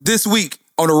This week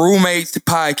on the Roommates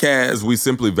Podcast, we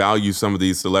simply value some of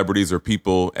these celebrities or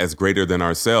people as greater than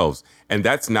ourselves. And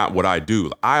that's not what I do.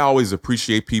 I always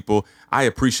appreciate people. I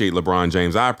appreciate LeBron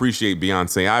James. I appreciate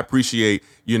Beyonce. I appreciate,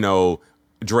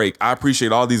 Drake. I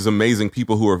appreciate all these amazing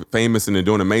people who are famous and are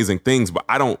doing amazing things, but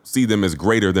I don't see them as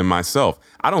greater than myself.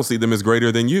 I don't see them as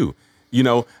greater than you.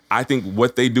 I think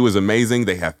what they do is amazing.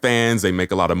 They have fans. They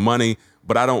make a lot of money,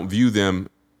 but I don't view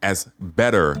them as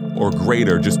better or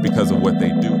greater just because of what they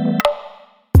do.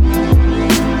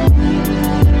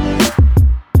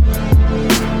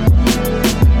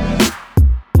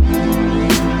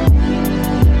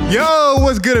 Yo,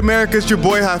 what's good, America? It's your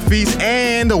boy Hafeez,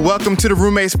 and welcome to the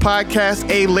Roommates Podcast,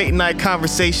 a late night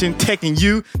conversation taking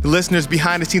you, the listeners,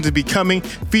 behind the scenes of becoming,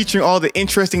 featuring all the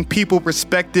interesting people,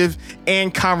 perspective,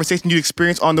 and conversation you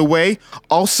experience on the way.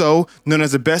 Also known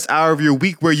as the best hour of your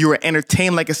week, where you are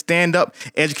entertained like a stand-up,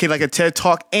 educated like a TED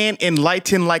Talk, and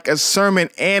enlightened like a sermon.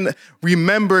 And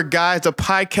remember, guys, the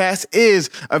podcast is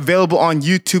available on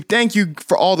YouTube. Thank you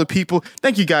for all the people.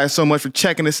 Thank you guys so much for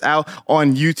checking us out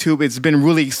on YouTube. It's been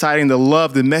really exciting. The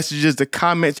love, the messages, the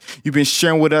comments you've been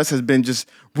sharing with us has been just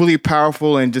really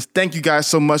powerful, and just thank you guys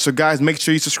so much. So guys, make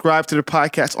sure you subscribe to the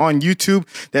podcast on YouTube.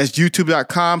 That's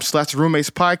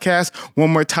youtube.com/roommatespodcast. One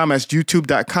more time, that's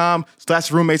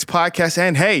youtube.com/roommatespodcast.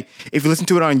 And hey, if you listen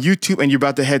to it on YouTube and you're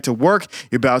about to head to work,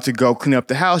 you're about to go clean up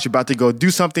the house, you're about to go do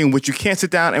something which you can't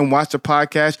sit down and watch the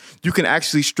podcast, you can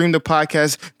actually stream the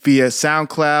podcast via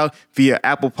SoundCloud, via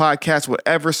Apple Podcasts,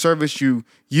 whatever service you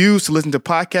use to listen to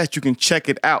podcasts, you can check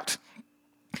it out.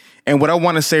 And what I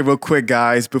want to say real quick,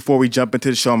 guys, before we jump into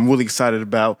the show, I'm really excited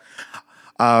about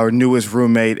our newest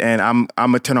roommate, and I'm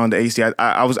gonna turn on the AC.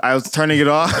 I was turning it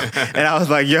off, and I was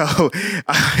like, "Yo,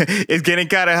 it's getting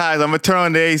kind of hot. So I'm gonna turn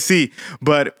on the AC."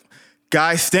 But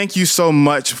guys, thank you so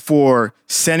much for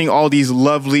sending all these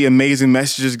lovely, amazing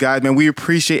messages, guys. Man, we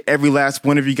appreciate every last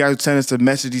one of you guys who sent us a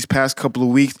message these past couple of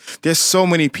weeks. There's so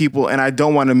many people, and I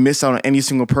don't want to miss out on any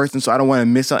single person, so I don't want to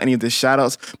miss out any of the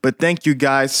shout-outs. But thank you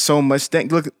guys so much.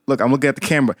 Look, I'm looking at the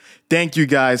camera. Thank you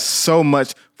guys so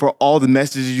much for all the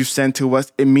messages you sent to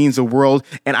us. It means the world.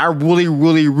 And I really, to the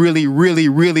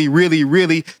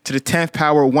 10th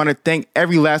power, want to thank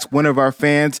every last one of our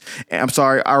fans,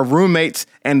 our roommates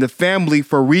and the family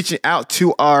for reaching out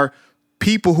to our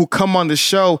people who come on the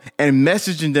show and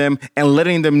messaging them and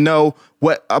letting them know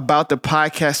what about the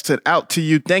podcast stood out to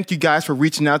you. Thank you guys for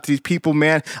reaching out to these people,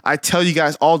 man. I tell you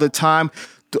guys all the time,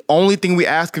 the only thing we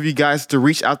ask of you guys is to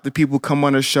reach out to the people who come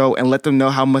on the show and let them know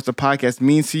how much the podcast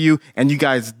means to you. And you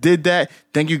guys did that.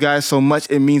 Thank you guys so much.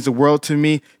 It means the world to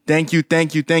me. Thank you.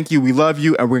 We love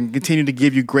you. And we're going to continue to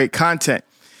give you great content.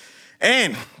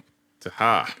 And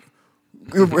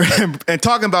and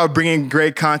talking about bringing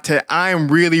great content, I am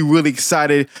really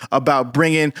excited about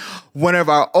bringing one of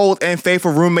our old and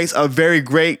faithful roommates, a very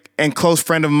great and close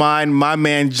friend of mine, my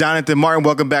man, Jonathan Martin.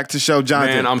 Welcome back to the show,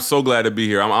 Jonathan. Man, I'm so glad to be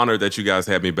here. I'm honored that you guys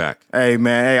had me back. Hey,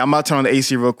 man. I'm about to turn on the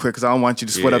AC real quick because I don't want you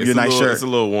to sweat up your nice shirt. It's a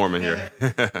little warm in here.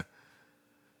 A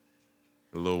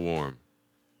little warm.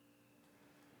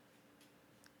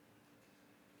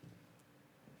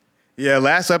 Yeah,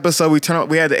 last episode we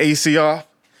had the AC off.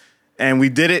 And we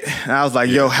did it. And I was like,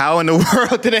 yo, how in the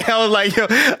world did it? I was like,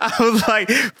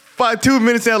 2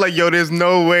 minutes in, I was like, yo, there's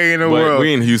no way in the world.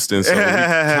 We in Houston, so we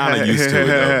kind of used to it,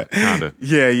 though. Kind of.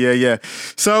 Yeah.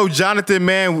 So, Jonathan,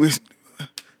 man, we're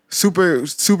super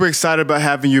excited about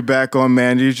having you back on,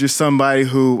 man. You're just somebody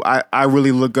who I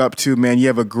really look up to, man. You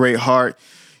have a great heart.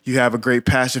 You have a great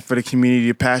passion for the community,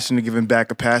 a passion to giving back,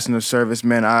 a passion of service,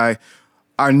 man.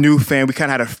 Our new fan, we kind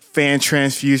of had a fan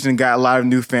transfusion and got a lot of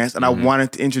new fans. And I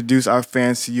wanted to introduce our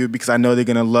fans to you because I know they're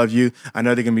going to love you. I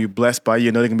know they're going to be blessed by you.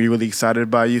 I know they're going to be really excited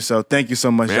by you. So thank you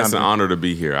so much, man, Jonathan. It's an honor to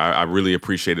be here. I really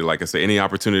appreciate it. Like I said, any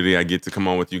opportunity I get to come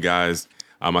on with you guys.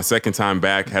 My second time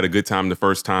back, had a good time the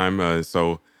first time.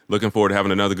 So looking forward to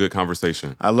having another good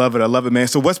conversation. I love it, man.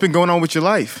 So what's been going on with your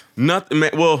life? Nothing,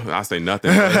 man. Well, I say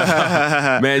nothing.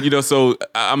 Man, so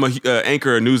I'm a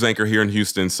news anchor here in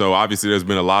Houston. So obviously there's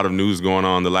been a lot of news going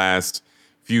on the last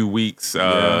few weeks,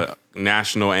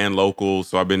 national and local.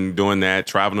 So I've been doing that,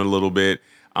 traveling a little bit,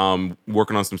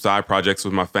 working on some side projects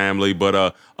with my family.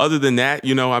 But other than that,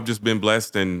 I've just been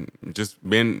blessed and just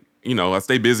been, I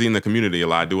stay busy in the community a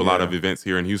lot. I do a lot of events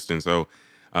here in Houston. So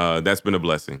that's been a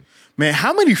blessing. Man,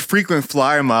 how many frequent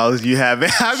flyer miles do you have?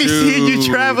 I've been seeing you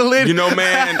traveling.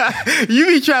 Man. You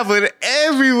be traveling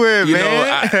everywhere,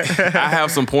 man. I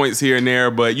have some points here and there,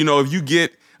 but, if you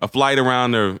get a flight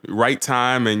around the right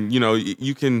time, and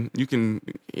you can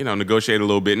negotiate a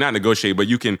little bit. Not negotiate, but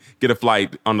you can get a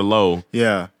flight on the low.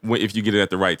 Yeah. If you get it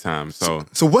at the right time. So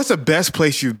what's the best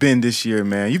place you've been this year,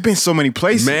 man? You've been so many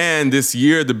places. Man, this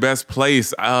year the best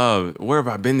place. Where have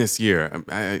I been this year?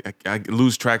 I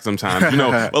lose track sometimes.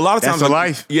 A lot of times. That's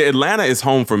life. Yeah, Atlanta is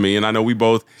home for me, and I know we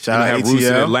both have roots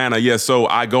in Atlanta. Yeah, so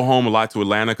I go home a lot to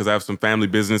Atlanta because I have some family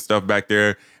business stuff back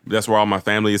there. That's where all my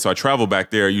family is. So I travel back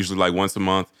there usually like once a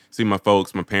month, see my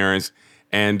folks, my parents.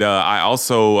 And I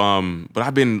also, but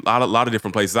I've been a lot of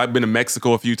different places. I've been to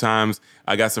Mexico a few times.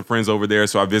 I got some friends over there,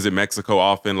 so I visit Mexico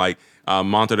often, like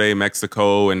Monterrey,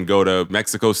 Mexico, and go to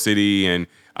Mexico City and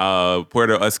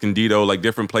Puerto Escondido, like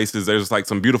different places. There's like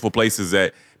some beautiful places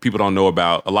that people don't know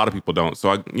about. A lot of people don't. So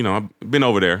I've been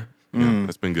over there.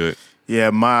 That's been good.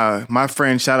 Yeah, my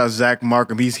friend, shout out Zach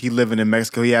Markham. He living in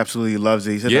Mexico. He absolutely loves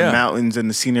it. He said the mountains and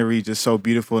the scenery just so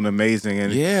beautiful and amazing.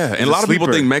 And a lot of people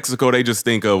think Mexico. They just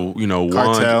think of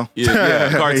cartel.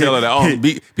 Cartel.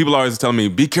 People always telling me,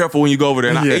 be careful when you go over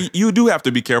there. And you do have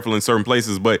to be careful in certain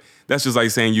places, but that's just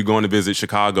like saying you're going to visit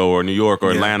Chicago or New York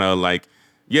or Atlanta. Like,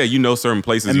 certain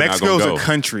places. And you're Mexico's not gonna go. a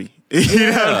country.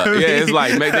 It's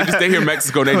like they hear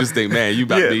Mexico, they just think, man, you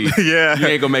about to be, you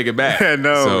ain't gonna make it back.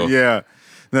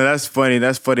 No, that's funny.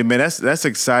 That's funny, man. That's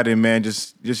exciting, man.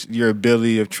 Just your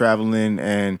ability of traveling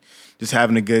and just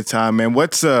having a good time, man.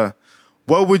 What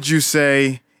would you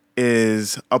say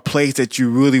is a place that you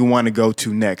really want to go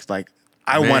to next? Like,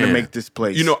 I want to make this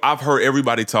place. I've heard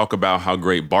everybody talk about how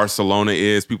great Barcelona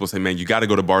is. People say, man, you got to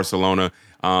go to Barcelona.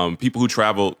 People who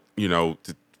travel, to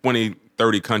 20,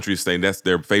 30 countries say that's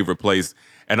their favorite place.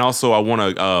 And also, I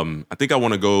think I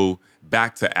want to go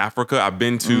back to Africa. I've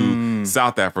been to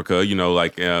South Africa,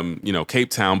 Cape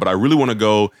Town, but I really want to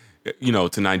go,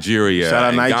 to Nigeria. Shout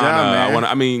out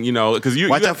Nigeria, man. Because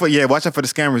watch out for the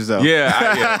scammers though.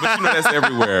 But that's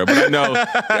everywhere. But I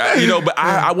know, but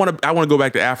I want to go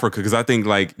back to Africa because I think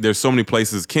like there's so many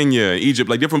places, Kenya, Egypt,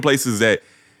 like different places that,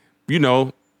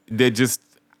 that just.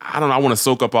 I don't know. I want to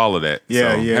soak up all of that.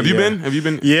 Have you been? Have you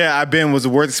been? Yeah, I've been. It was the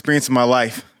worst experience of my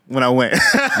life when I went.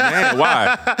 Man,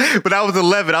 why? But I was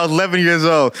 11. I was 11 years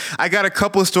old. I got a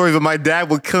couple of stories, but my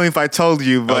dad would kill me if I told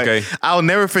you. But I'll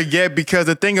never forget because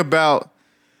the thing about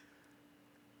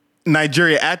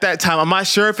Nigeria at that time, I'm not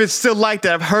sure if it's still like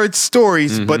that. I've heard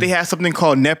stories, but they have something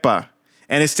called NEPA.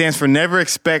 And it stands for Never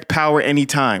Expect Power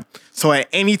Anytime. So at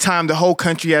any time, the whole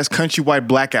country has countrywide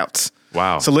blackouts.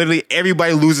 Wow. So literally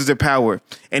everybody loses their power.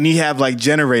 And you have like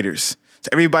generators. So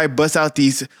everybody busts out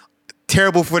these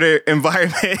terrible for the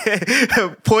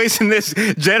environment, poisonous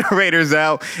generators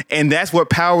out. And that's what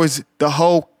powers the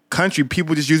whole country.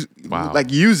 People just use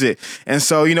it. And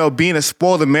so, being a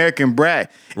spoiled American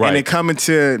brat and then coming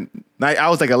to, I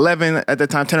was like 11 at the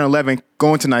time, 10 or 11,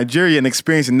 going to Nigeria and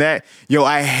experiencing that.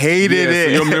 I hated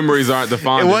it. So your memories aren't the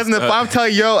fondest. It wasn't I'm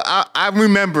telling you, I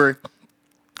remember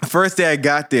the first day I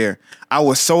got there, I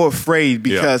was so afraid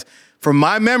because from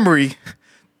my memory,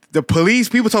 the police,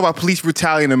 people talk about police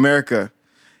brutality in America.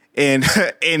 And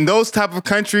in those type of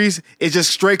countries, it's just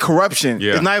straight corruption.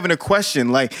 Yeah. It's not even a question.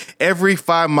 Like every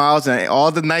 5 miles, and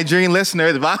all the Nigerian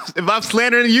listeners, if I'm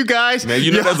slandering you guys, man,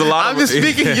 there's a lot. I'm just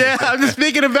speaking. I'm just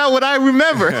speaking about what I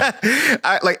remember.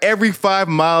 Like every 5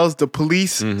 miles, the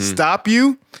police stop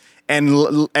you, and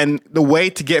the way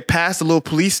to get past the little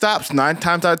police stops 9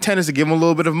 times out of 10 is to give them a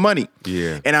little bit of money.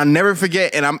 Yeah. And I'll never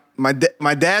forget. And my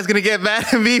dad's gonna get mad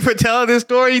at me for telling this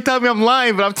story. He told me I'm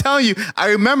lying, but I'm telling you,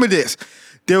 I remember this.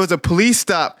 There was a police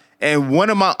stop, and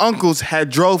one of my uncles had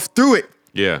drove through it.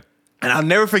 Yeah. And I'll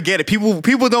never forget it.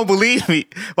 People don't believe me.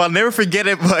 Well, I'll never forget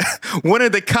it, but one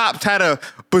of the cops had a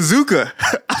bazooka.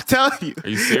 I'm telling you. Are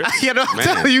you serious? I'm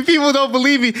telling you, people don't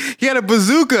believe me. He had a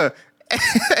bazooka.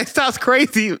 It sounds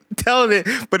crazy telling it,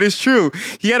 but it's true.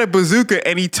 He had a bazooka,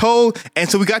 and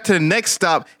so we got to the next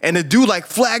stop, and the dude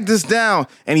flagged us down,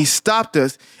 and he stopped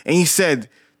us, and he said,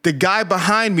 the guy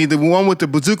behind me, the one with the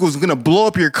bazooka, was gonna blow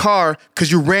up your car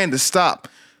because you ran the stop.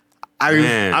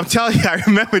 I'm telling you, I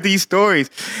remember these stories.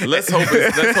 Let's hope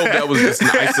that was just an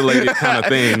isolated kind of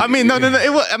thing. I mean, no.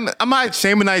 I'm not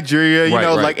shaming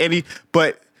Nigeria,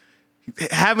 but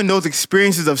having those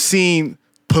experiences of seeing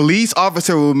police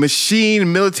officer with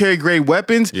military grade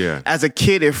weapons as a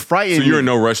kid, it frightened me. So you're in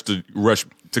no rush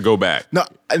to go back. No,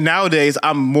 nowadays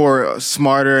I'm more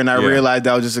smarter, and I realized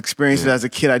I was just experiencing it as a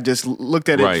kid. I just looked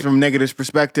at it from a negative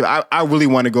perspective. I really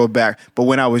want to go back, but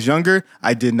when I was younger,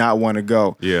 I did not want to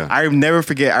go. Yeah. I never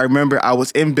forget. I remember I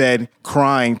was in bed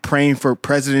crying, praying for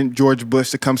President George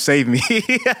Bush to come save me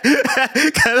because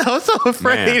I was so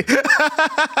afraid.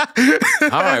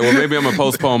 All right, well maybe I'm gonna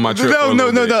postpone my trip. No.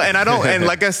 And I don't. And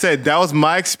like I said, that was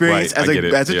my experience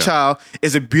as a child.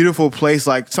 It's a beautiful place.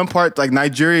 Like some parts, like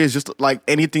Nigeria is just like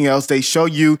anything else. They show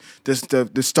you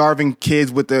the starving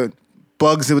kids with the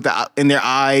bugs in their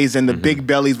eyes and the big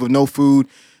bellies with no food.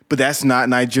 But that's not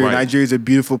Nigeria. Right. Nigeria is a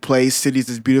beautiful place. Cities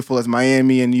as beautiful as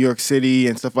Miami and New York City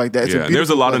and stuff like that. And there's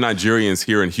a lot of Nigerians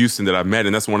here in Houston that I've met,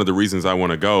 and that's one of the reasons I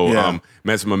want to go. Yeah.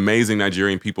 Met some amazing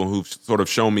Nigerian people who've sort of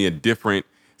shown me a different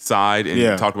side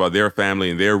and talked about their family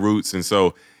and their roots. And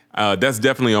so that's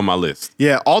definitely on my list.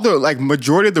 Yeah, all the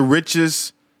majority of the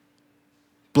richest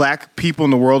Black people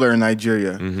in the world are in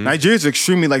Nigeria. Nigeria is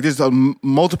extremely there's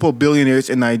multiple billionaires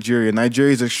in Nigeria.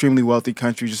 Nigeria is an extremely wealthy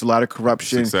country, just a lot of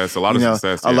corruption. Success, a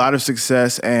lot of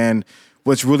success. And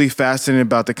what's really fascinating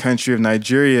about the country of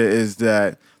Nigeria is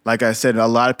that, like I said, a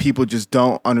lot of people just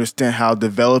don't understand how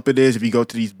developed it is. If you go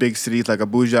to these big cities like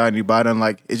Abuja and Ibadan,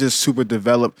 it's just super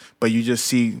developed, but you just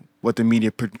see what the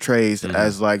media portrays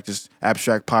as just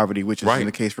abstract poverty, which isn't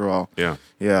the case for all. Yeah.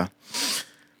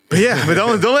 But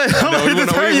don't let it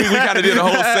deter you. We kind of did a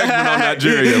whole segment on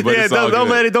Nigeria, but it's all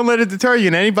good. Don't let it deter you.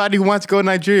 And anybody who wants to go to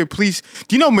Nigeria, please.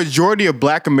 Do you know majority of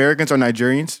Black Americans are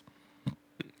Nigerians?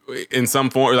 In some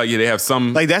form, they have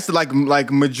some. That's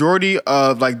majority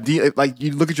of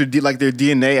you look at your their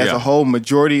DNA as a whole.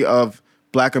 Majority of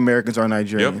Black Americans are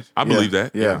Nigerians. Yep, I believe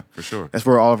that. Yeah, for sure. That's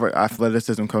where all of our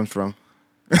athleticism comes from.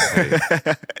 Hey,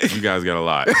 you guys got a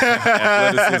lot.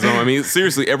 Athleticism. I mean,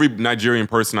 seriously, every Nigerian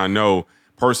person I know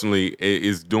personally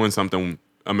is doing something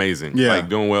amazing.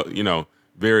 Doing well,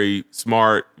 very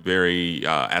smart, very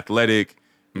athletic.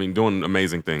 I mean, doing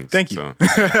amazing things. Thank you. So,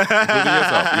 including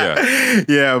yourself,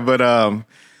 Yeah, but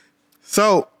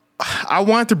so I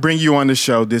wanted to bring you on the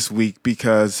show this week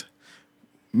because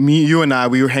you and I,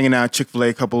 we were hanging out at Chick-fil-A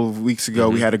a couple of weeks ago.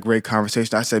 We had a great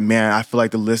conversation. I said, man, I feel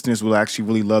like the listeners will actually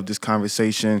really love this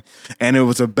conversation. And it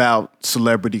was about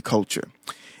celebrity culture.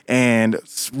 And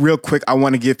real quick, I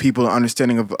want to give people an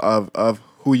understanding of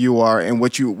who you are and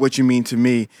what you mean to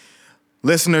me.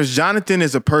 Listeners, Jonathan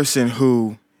is a person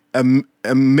who,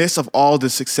 amidst of all the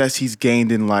success he's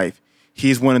gained in life,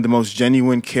 he's one of the most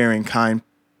genuine, caring, kind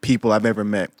people I've ever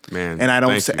met. Man, and I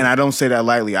don't say that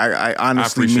lightly. I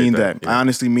honestly mean that. Yeah. I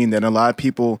honestly mean that. And a lot of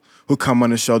people who come on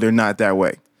the show, they're not that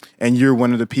way. And you're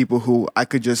one of the people who I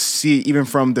could just see, even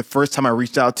from the first time I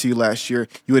reached out to you last year,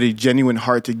 you had a genuine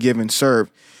heart to give and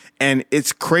serve. And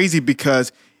it's crazy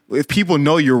because if people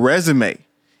know your resume,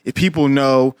 if people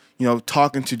know,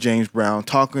 talking to James Brown,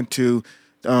 talking to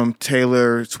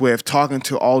Taylor Swift, talking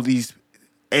to all these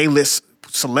A-list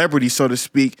celebrities, so to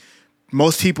speak,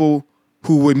 most people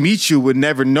who would meet you would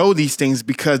never know these things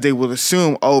because they would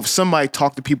assume, if somebody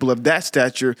talked to people of that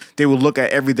stature, they would look at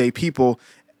everyday people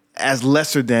as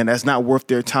lesser than, as not worth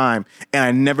their time. And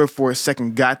I never for a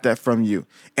second got that from you.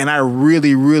 And I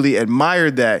really, really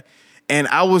admired that. And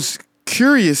I was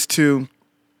curious to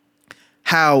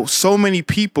how so many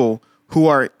people who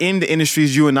are in the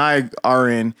industries you and I are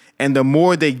in, and the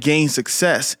more they gain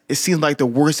success, it seems like the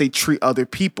worse they treat other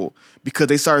people because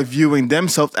they start viewing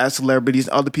themselves as celebrities,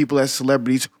 other people as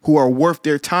celebrities who are worth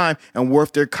their time and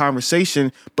worth their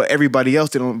conversation, but everybody else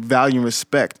they don't value and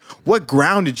respect. What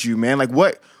grounded you, man?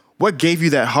 What gave you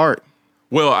that heart?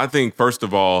 Well, I think first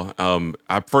of all,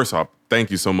 thank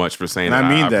you so much for saying that.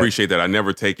 I appreciate that. I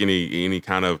never take any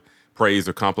kind of praise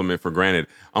or compliment for granted.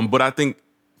 But I think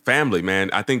family,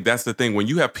 man, I think that's the thing. When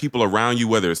you have people around you,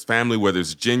 whether it's family, whether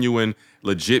it's genuine,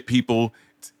 legit people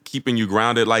keeping you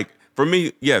grounded. For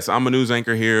me, yes, I'm a news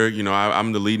anchor here.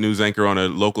 I'm the lead news anchor on a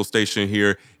local station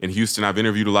here in Houston. I've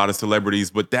interviewed a lot of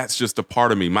celebrities, but that's just a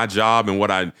part of me. My job and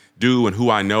what I do and who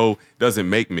I know doesn't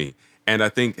make me. And I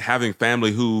think having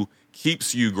family who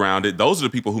keeps you grounded, those are the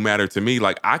people who matter to me.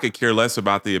 I could care less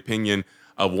about the opinion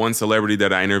of one celebrity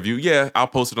that I interview. Yeah, I'll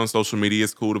post it on social media.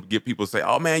 It's cool to get people to say,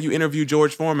 oh man, you interviewed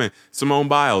George Foreman, Simone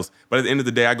Biles. But at the end of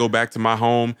the day, I go back to my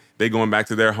home, they going back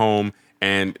to their home,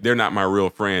 and they're not my real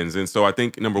friends. And so I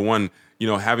think, number one,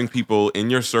 having people in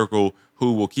your circle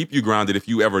who will keep you grounded if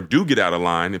you ever do get out of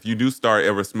line, if you do start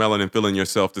ever smelling and feeling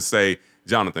yourself to say,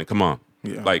 Jonathan, come on,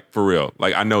 for real,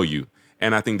 I know you.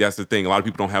 And I think that's the thing. A lot of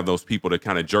people don't have those people to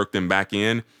kind of jerk them back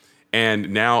in. And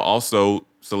now also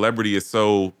celebrity is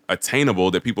so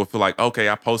attainable that people feel like, okay,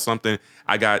 I post something,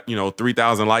 I got,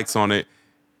 3,000 likes on it.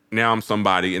 Now I'm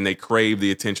somebody, and they crave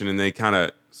the attention, and they kind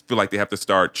of feel like they have to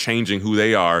start changing who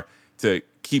they are to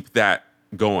keep that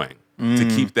going, to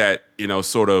keep that,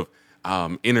 sort of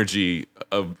energy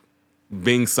of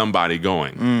being somebody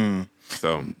going.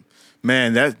 So,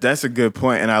 man, that's a good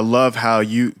point, and I love how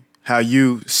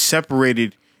you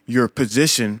separated your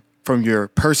position from your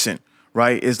person.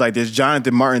 Right? It's like there's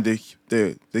Jonathan Martin,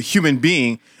 the human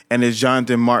being, and there's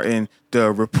Jonathan Martin,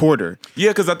 the reporter.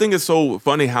 Yeah, because I think it's so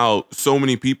funny how so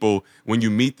many people, when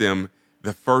you meet them,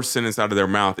 the first sentence out of their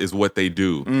mouth is what they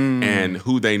do and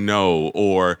who they know,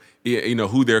 or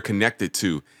who they're connected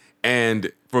to.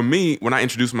 And for me, when I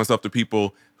introduce myself to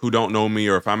people who don't know me,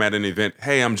 or if I'm at an event,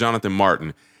 hey, I'm Jonathan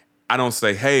Martin. I don't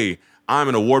say, hey, I'm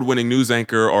an award-winning news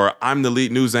anchor, or I'm the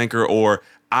lead news anchor, or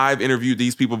I've interviewed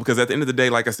these people, because at the end of the day,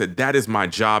 like I said, that is my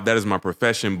job, that is my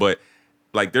profession. But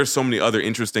like, there's so many other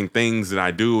interesting things that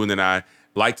I do and that I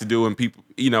like to do. And people,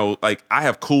 like, I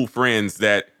have cool friends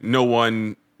that no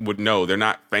one would know. They're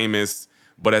not famous,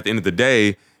 but at the end of the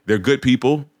day, they're good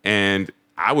people. And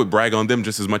I would brag on them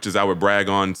just as much as I would brag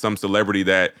on some celebrity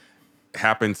that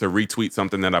happened to retweet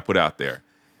something that I put out there.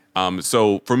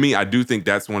 So for me, I do think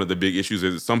that's one of the big issues,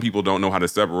 is some people don't know how to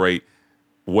separate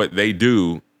what they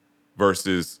do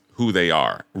versus who they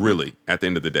are, really, at the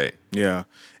end of the day. Yeah.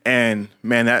 And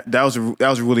man, that was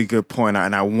a really good point,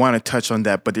 and I want to touch on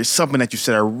that. But there's something that you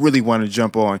said I really want to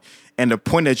jump on, and the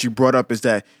point that you brought up is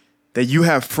that you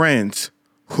have friends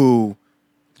who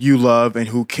you love and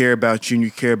who care about you, and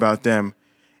you care about them,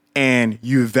 and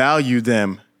you value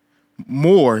them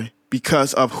more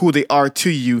because of who they are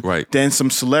to you, right, than some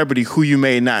celebrity who you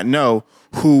may not know,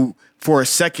 who for a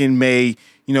second may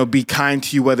be kind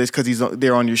to you, whether it's because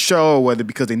they're on your show, or whether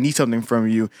because they need something from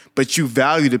you. But you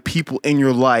value the people in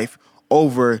your life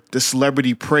over the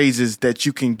celebrity praises that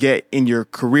you can get in your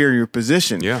career, your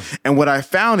position. Yeah. And what I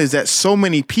found is that so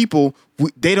many people,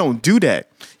 they don't do that.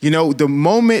 The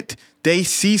moment they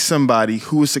see somebody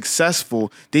who is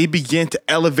successful, they begin to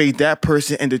elevate that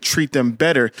person and to treat them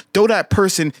better. Though that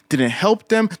person didn't help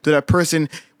them, though that person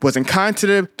wasn't kind to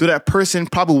them, though that person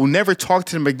probably will never talk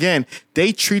to them again,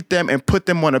 they treat them and put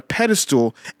them on a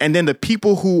pedestal. And then the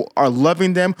people who are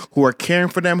loving them, who are caring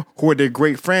for them, who are their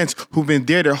great friends, who've been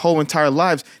there their whole entire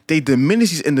lives, they diminish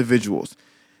these individuals.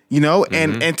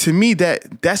 And to me,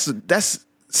 that's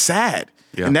sad.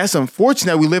 Yeah. And that's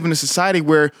unfortunate. We live in a society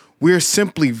where we're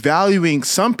simply valuing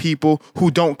some people who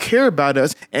don't care about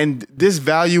us, and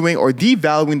disvaluing or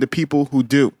devaluing the people who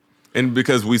do. And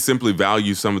because we simply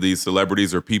value some of these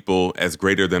celebrities or people as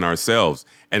greater than ourselves.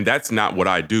 And that's not what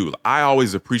I do. I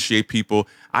always appreciate people.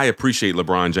 I appreciate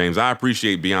LeBron James. I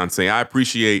appreciate Beyonce. I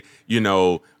appreciate,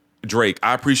 Drake.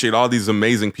 I appreciate all these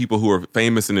amazing people who are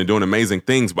famous and are doing amazing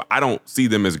things, but I don't see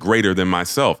them as greater than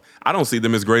myself. I don't see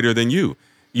them as greater than you.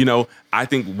 I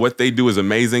think what they do is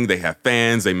amazing. They have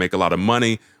fans. They make a lot of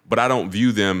money, but I don't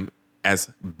view them as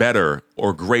better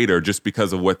or greater just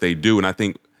because of what they do. And I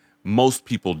think most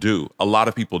people do. A lot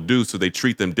of people do, so they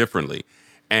treat them differently.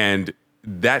 And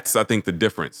that's, I think, the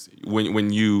difference.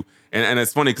 When you, and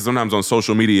it's funny because sometimes on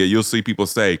social media, you'll see people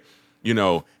say,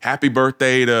 happy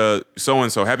birthday to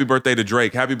so-and-so, happy birthday to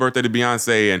Drake, happy birthday to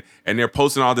Beyonce, and they're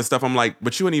posting all this stuff. I'm like,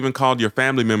 but you ain't even called your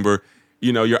family member,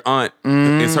 your aunt,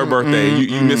 it's her birthday,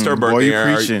 you missed her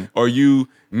birthday, or you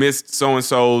missed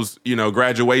so-and-so's,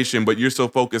 graduation, but you're so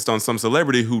focused on some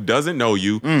celebrity who doesn't know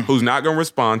you, who's not going to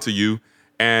respond to you,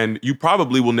 and you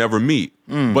probably will never meet,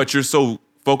 but you're so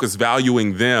focused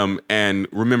valuing them and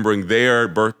remembering their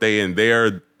birthday and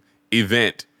their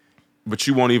event, but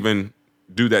you won't even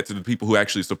do that to the people who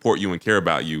actually support you and care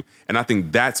about you. And I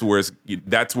think that's where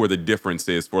the difference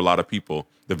is for a lot of people,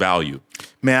 the value.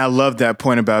 Man, I love that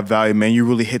point about value, man. You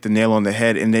really hit the nail on the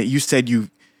head. And that you said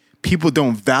people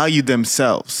don't value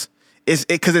themselves.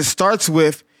 Because it starts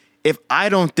with, if I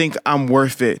don't think I'm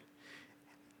worth it,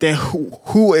 then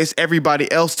who is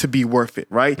everybody else to be worth it,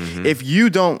 right? Mm-hmm. If you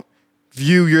don't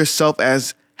view yourself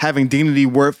as having dignity,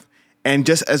 worth, and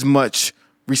just as much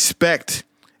respect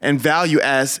and value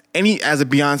as a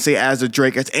Beyonce, as a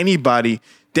Drake, as anybody,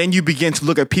 then you begin to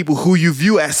look at people who you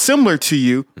view as similar to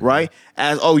you, right?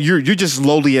 As, you're just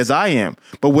lowly as I am.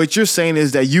 But what you're saying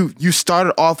is that you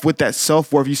started off with that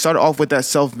self-worth, you started off with that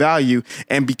self-value,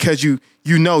 and because you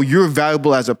know you're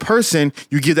valuable as a person,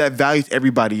 you give that value to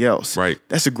everybody else. Right.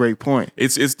 That's a great point.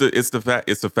 It's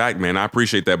the fact, man. I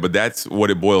appreciate that, but that's what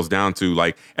it boils down to.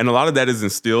 Like, and a lot of that is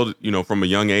instilled, from a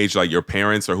young age, like your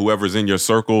parents or whoever's in your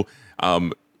circle,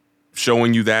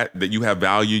 showing you that you have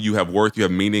value, you have worth, you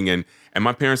have meaning. And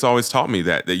my parents always taught me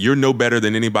that you're no better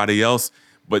than anybody else,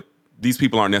 but these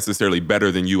people aren't necessarily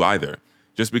better than you either.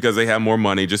 Just because they have more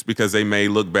money, just because they may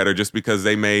look better, just because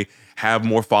they may have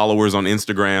more followers on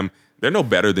Instagram, they're no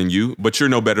better than you, but you're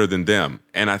no better than them.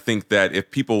 And I think that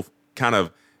if people kind of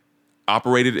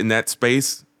operated in that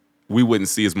space, we wouldn't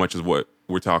see as much as what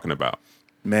we're talking about.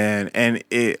 Man, and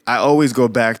I always go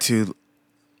back to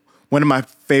one of my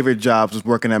favorite jobs was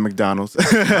working at McDonald's.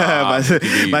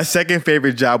 My second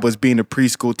favorite job was being a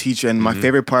preschool teacher. And my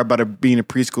favorite part about being a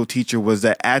preschool teacher was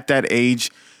that at that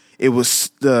age,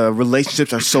 the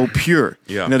relationships are so pure.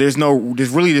 Yeah. You know, there's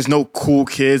no cool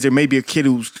kids. There may be a kid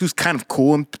who's kind of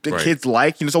cool and the kids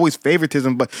like, there's always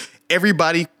favoritism, but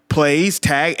everybody plays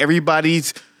tag.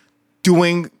 Everybody's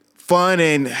doing fun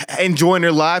and enjoying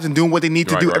their lives and doing what they need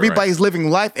to do. Everybody's living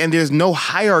life and there's no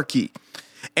hierarchy.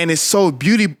 And it's so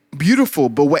beautiful.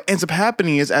 But what ends up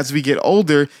happening is as we get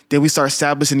older, then we start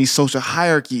establishing these social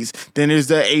hierarchies. Then there's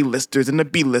the A-listers and the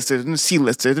B-listers and the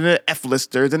C-listers and the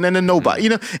F-listers and then the nobody,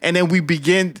 And then we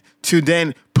begin to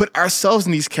then put ourselves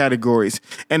in these categories.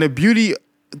 And the beauty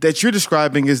that you're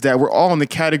describing is that we're all in the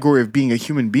category of being a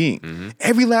human being.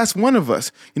 Every last one of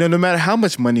us, no matter how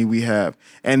much money we have.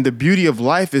 And the beauty of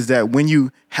life is that when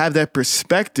you have that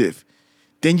perspective,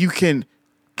 then you can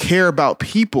care about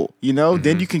people,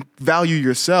 then you can value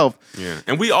yourself. Yeah.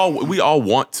 And we all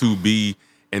want to be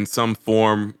in some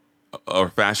form or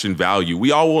fashion value.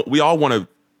 We all want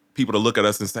people to look at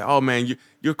us and say, "Oh man,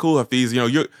 you're cool,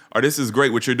 Hafeez. Or this is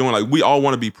great what you're doing." Like we all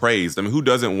want to be praised. I mean, who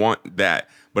doesn't want that?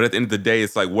 But at the end of the day,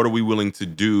 it's like, what are we willing to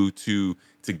do to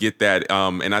get that?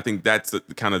 And I think that's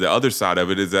kind of the other side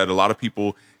of it is that a lot of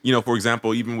people, for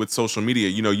example, even with social media,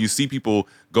 you see people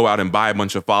go out and buy a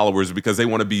bunch of followers because they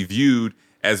want to be viewed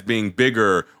as being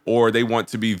bigger, or they want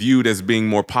to be viewed as being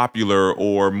more popular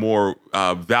or more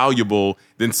valuable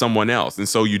than someone else. And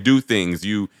so you do things,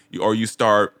 you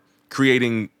start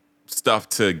creating stuff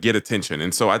to get attention.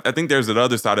 And so I think there's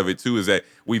another side of it too, is that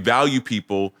we value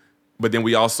people, but then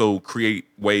we also create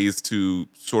ways to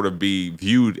sort of be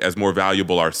viewed as more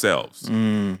valuable ourselves.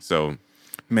 So,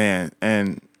 man,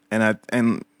 and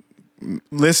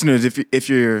listeners, if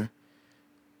you're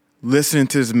listening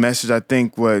to this message, I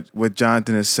think what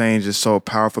Jonathan is saying is just so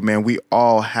powerful, man. We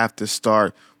all have to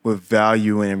start with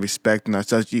valuing and respecting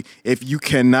ourselves. If you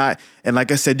cannot, and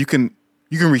like I said, you can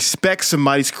respect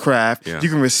somebody's craft, you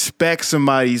can respect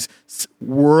somebody's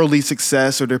worldly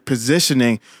success or their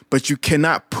positioning, but you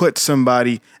cannot put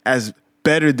somebody as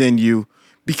better than you,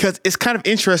 because it's kind of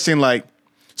interesting. Like,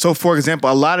 so for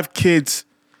example, a lot of kids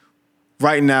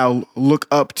right now look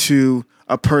up to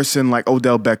a person like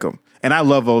Odell Beckham. And I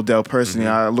love Odell personally.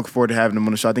 I look forward to having him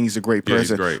on the show. I think he's a great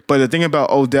person. Yeah, he's great. But the thing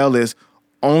about Odell is,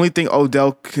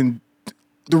 the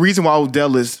reason why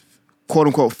Odell is quote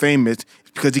unquote famous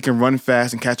is because he can run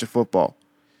fast and catch a football.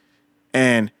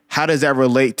 And how does that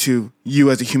relate to you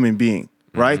as a human being,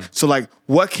 right? So like,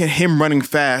 what can him running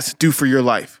fast do for your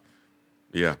life?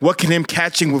 Yeah. What can him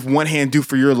catching with one hand do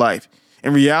for your life?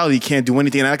 In reality, he can't do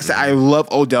anything. And like I said, I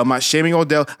love Odell. I'm not shaming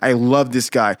Odell. I love this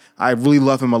guy. I really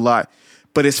love him a lot.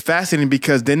 But it's fascinating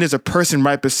because then there's a person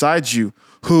right beside you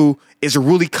who is a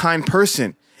really kind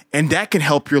person, and that can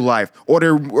help your life. Or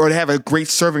they have a great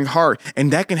serving heart,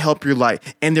 and that can help your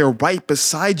life. And they're right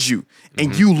beside you,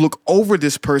 and you look over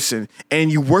this person,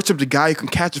 and you worship the guy who can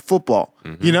catch a football.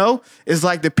 It's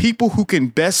like the people who can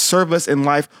best serve us in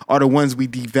life are the ones we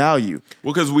devalue.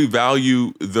 Well, because we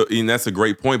value and that's a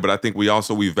great point, but I think we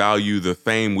value the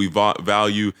fame, we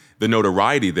value the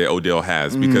notoriety that Odell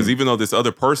has, because even though this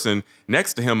other person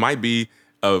next to him might be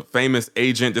a famous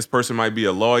agent, this person might be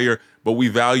a lawyer, but we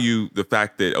value the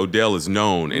fact that Odell is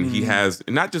known and he has,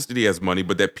 not just that he has money,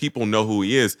 but that people know who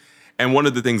he is. And one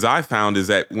of the things I found is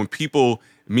that when people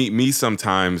meet me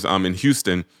sometimes in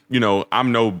Houston,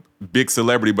 I'm no big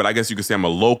celebrity, but I guess you could say I'm a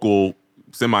local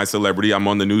semi-celebrity. I'm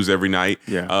on the news every night,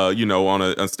 on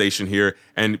a station here.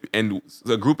 And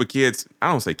a group of kids,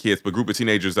 I don't say kids, but a group of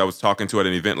teenagers I was talking to at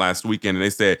an event last weekend, and they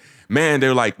said, man,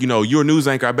 they're like, you're a news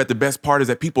anchor. I bet the best part is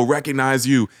that people recognize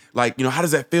you. Like, how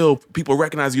does that feel? People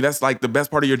recognize you. That's like the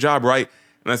best part of your job, right?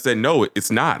 And I said, no, it's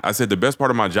not. I said, the best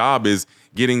part of my job is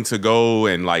getting to go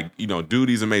and do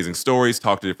these amazing stories,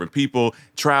 talk to different people,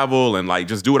 travel, and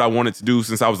just do what I wanted to do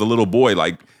since I was a little boy,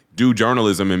 do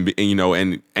journalism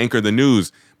and anchor the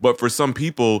news. But for some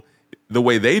people, the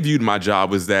way they viewed my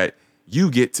job was that you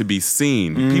get to be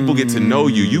seen. People get to know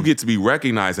you. You get to be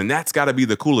recognized. And that's got to be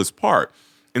the coolest part.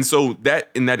 And so that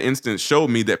in that instance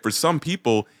showed me that for some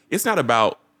people, it's not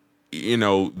about,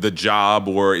 the job,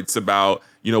 or it's about,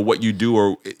 what you do,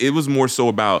 or it was more so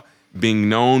about being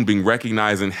known, being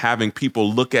recognized, and having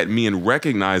people look at me and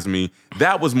recognize me.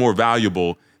 That was more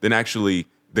valuable than actually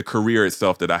the career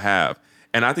itself that I have.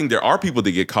 And I think there are people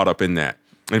that get caught up in that.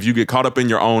 And if you get caught up in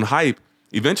your own hype,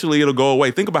 eventually it'll go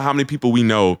away. Think about how many people we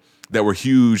know that were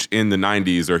huge in the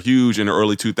 90s or huge in the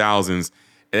early 2000s, and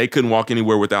they couldn't walk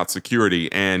anywhere without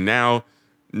security. And now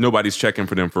nobody's checking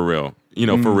for them for real.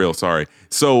 For real. Sorry.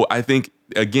 So I think,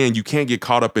 again, you can't get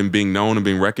caught up in being known and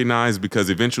being recognized, because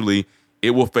eventually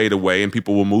it will fade away and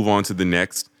people will move on to the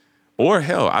next. Or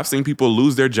hell, I've seen people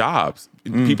lose their jobs.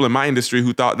 People in my industry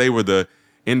who thought they were the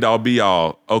end all be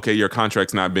all. Okay, your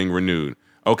contract's not being renewed.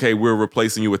 Okay, we're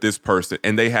replacing you with this person.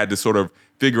 And they had to sort of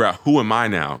figure out, who am I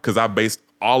now? Because I based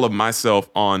all of myself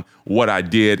on what I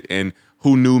did and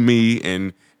who knew me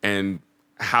and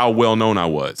how well known I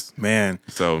was. Man.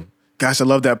 So, gosh, I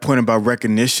love that point about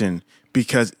recognition,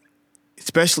 because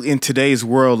especially in today's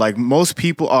world, like, most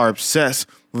people are obsessed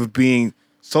with being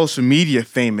social media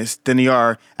famous than they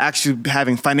are actually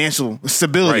having financial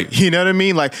stability. Right. You know what I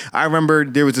mean? Like, I remember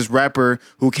there was this rapper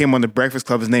who came on the Breakfast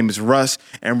Club. His name is Russ.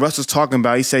 And Russ was talking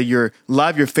about, he said, a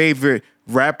lot of your favorite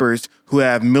rappers who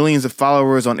have millions of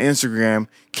followers on Instagram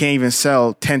can't even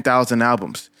sell 10,000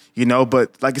 albums.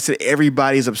 But like I said,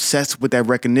 everybody's obsessed with that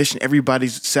recognition.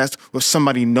 Everybody's obsessed with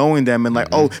somebody knowing them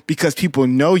and because people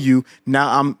know you,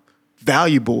 now I'm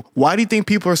valuable. Why do you think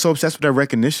people are so obsessed with that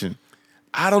recognition?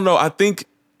 I don't know. I think,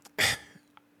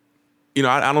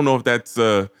 I don't know if that's,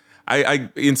 I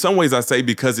in some ways I say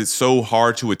because it's so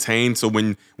hard to attain. So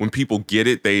when people get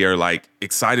it, they are like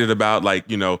excited about, like,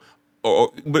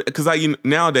 but because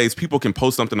nowadays people can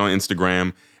post something on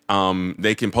Instagram.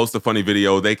 They can post a funny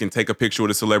video. They can take a picture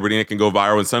with a celebrity and it can go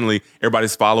viral, and suddenly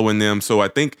everybody's following them. So I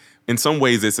think in some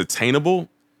ways it's attainable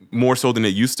more so than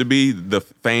it used to be, the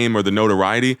fame or the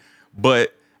notoriety.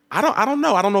 But I don't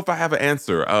know. I don't know if I have an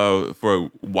answer for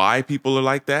why people are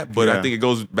like that. But I think it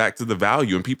goes back to the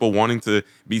value and people wanting to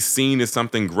be seen as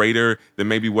something greater than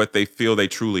maybe what they feel they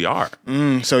truly are.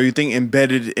 So you think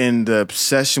embedded in the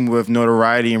obsession with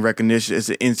notoriety and recognition is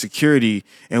an insecurity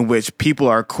in which people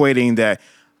are equating that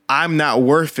I'm not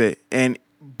worth it,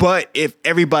 but if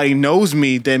everybody knows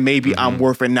me, then maybe I'm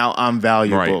worth it. Now I'm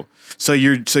valuable. Right. So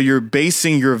you're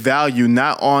basing your value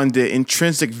not on the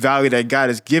intrinsic value that God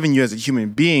has given you as a human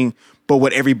being, but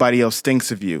what everybody else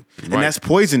thinks of you. And that's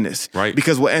poisonous. Right.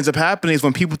 Because what ends up happening is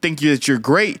when people think that you're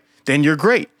great, then you're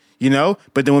great,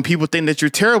 But then when people think that you're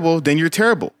terrible, then you're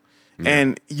terrible.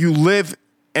 And you live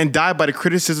and die by the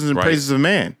criticisms and praises of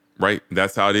man. Right.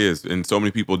 That's how it is. And so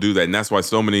many people do that. And that's why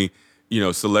so many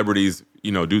celebrities,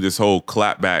 do this whole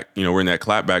clapback, we're in that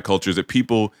clapback culture, is that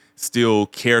people still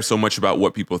care so much about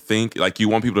what people think. Like, you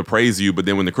want people to praise you, but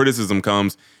then when the criticism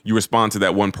comes, you respond to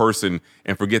that one person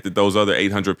and forget that those other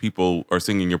 800 people are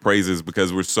singing your praises,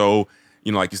 because we're so,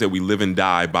 like you said, we live and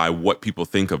die by what people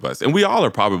think of us. And we all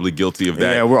are probably guilty of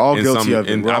that. Yeah, we're all guilty of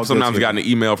it. And I've sometimes gotten an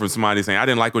email from somebody saying, I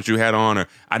didn't like what you had on, or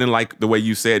I didn't like the way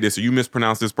you said this, or you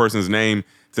mispronounced this person's name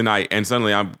tonight. And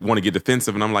suddenly I want to get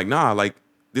defensive, and I'm like, nah, like,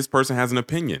 this person has an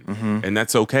opinion, and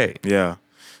that's okay. Yeah,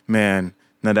 man.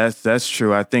 No, that's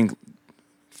true. I think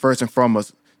first and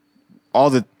foremost, all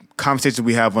the conversations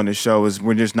we have on the show is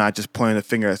we're just not just pointing a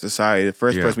finger at society. The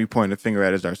first person we point the finger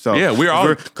at is ourselves. Yeah,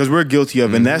 because we're guilty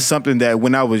of it. And that's something that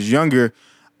when I was younger,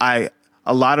 a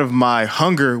lot of my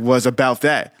hunger was about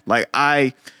that. Like,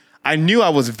 I knew I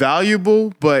was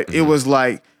valuable, but it was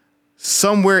like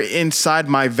somewhere inside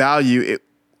my value,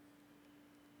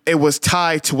 it was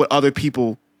tied to what other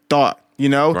people thought,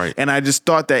 Right. And I just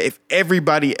thought that if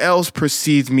everybody else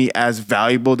perceives me as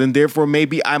valuable, then therefore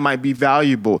maybe I might be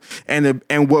valuable. And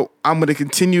what I'm going to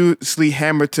continuously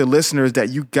hammer to listeners, that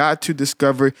you got to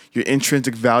discover your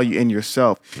intrinsic value in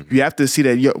yourself. You have to see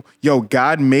that,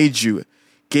 God made you,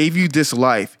 gave you this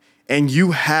life, and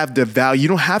you have the value. You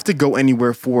don't have to go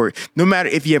anywhere for it. No matter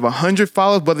if you have 100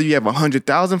 followers, whether you have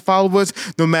 100,000 followers,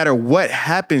 no matter what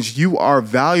happens, you are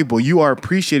valuable. You are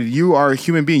appreciated. You are a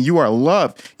human being. You are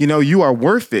loved. You are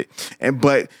worth it.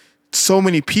 But so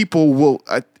many people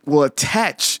will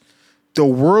attach the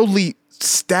worldly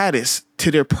status to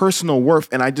their personal worth,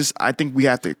 and I think we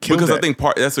have to kill that. Because I think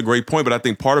that's a great point, but I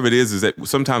think part of it is that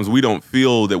sometimes we don't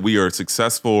feel that we are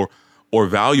successful or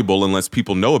valuable unless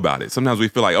people know about it. Sometimes we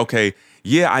feel like, okay,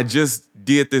 yeah, I just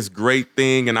did this great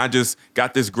thing and I just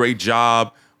got this great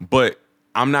job, but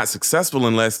I'm not successful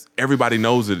unless everybody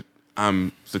knows that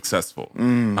I'm successful.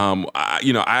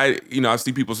 I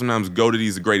see people sometimes go to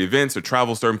these great events or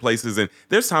travel certain places, and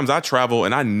there's times I travel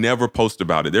and I never post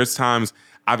about it. There's times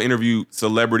I've interviewed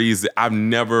celebrities that I've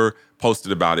never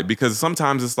posted about it, because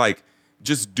sometimes it's like,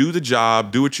 just do the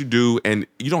job, do what you do, and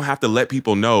you don't have to let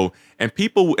people know. And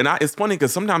it's funny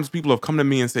because sometimes people have come to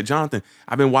me and said, Jonathan,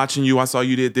 I've been watching you. I saw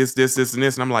you did this, this, this, and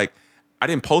this. And I'm like, I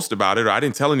didn't post about it or I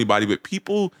didn't tell anybody, but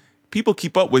people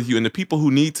keep up with you. And the people who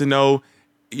need to know,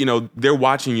 they're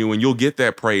watching you, and you'll get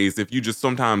that praise if you just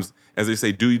sometimes, as they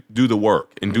say, do the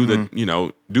work and do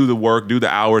the work, do the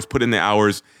hours, put in the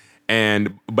hours.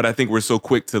 But I think we're so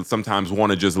quick to sometimes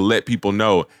want to just let people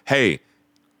know, hey,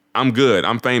 I'm good.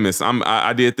 I'm famous.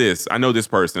 I did this. I know this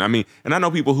person. I mean, and I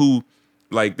know people who,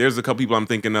 like, there's a couple people I'm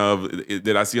thinking of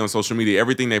that I see on social media.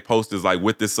 Everything they post is like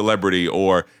with this celebrity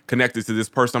or connected to this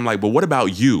person. I'm like, but what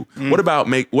about you? What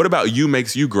about you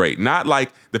makes you great? Not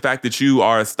like the fact that you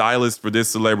are a stylist for this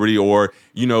celebrity or,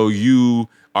 you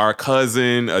are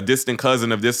a distant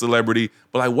cousin of this celebrity.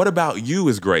 But like, what about you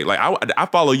is great? Like, I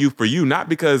follow you for you, not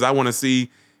because I want to see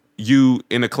you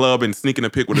in a club and sneaking a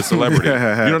pic with a celebrity. You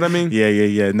know what I mean?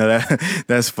 Yeah. No,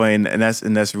 that's funny, and that's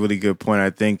a really good point. I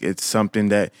think it's something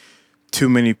that too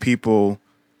many people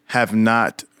have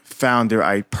not found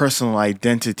their personal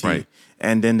identity, right.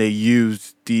 And then they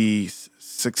use the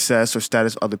success or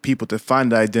status of other people to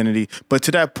find the identity. But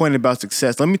to that point about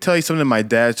success, let me tell you something my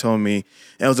dad told me,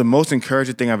 and it was the most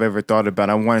encouraging thing I've ever thought about.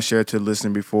 I want to share it to the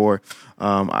listener before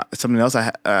something else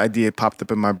idea popped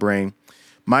up in my brain.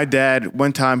 My dad,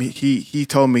 one time, he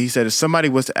told me, he said, if somebody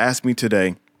was to ask me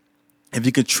today if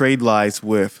you could trade lives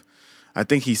with, I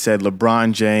think he said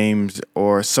LeBron James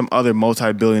or some other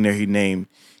multi-billionaire he named,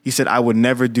 he said, I would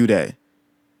never do that.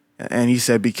 And he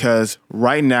said, because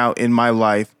right now in my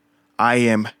life, I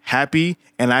am happy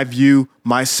and I view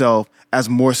myself as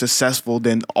more successful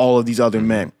than all of these other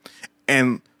men.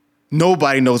 And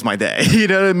nobody knows my dad. You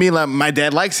know what I mean? Like, my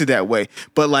dad likes it that way.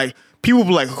 But like, people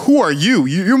be like, who are you?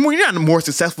 You're not more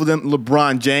successful than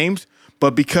LeBron James.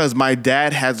 But because my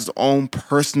dad has his own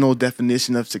personal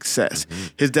definition of success.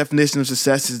 His definition of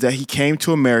success is that he came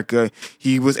to America.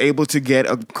 He was able to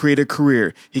create a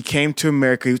career. He came to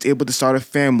America. He was able to start a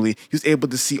family. He was able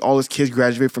to see all his kids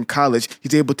graduate from college.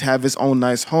 He's able to have his own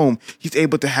nice home. He's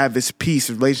able to have his peace,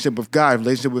 his relationship with God,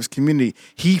 relationship with his community.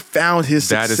 He found his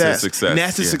success. That is his success. And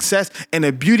that's his success. And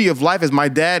the beauty of life is my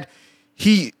dad,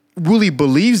 he really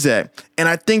believes that. And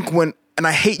I think and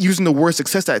I hate using the word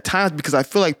success at times because I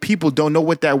feel like people don't know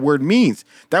what that word means.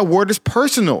 That word is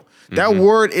personal. That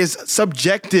word is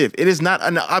subjective. It is not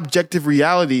an objective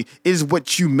reality. It is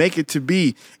what you make it to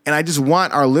be. And I just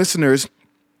want our listeners,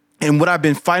 and what I've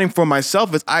been fighting for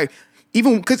myself is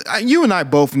because you and I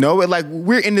both know it, like,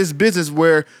 we're in this business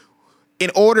where in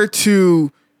order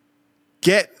to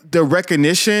get the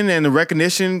recognition, and the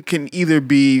recognition can either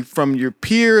be from your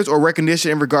peers or recognition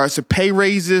in regards to pay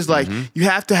raises. Like, you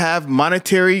have to have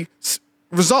monetary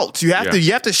results. You have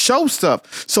to show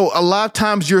stuff. So a lot of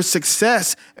times your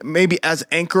success, maybe as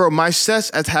anchor, or my success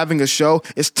as having a show,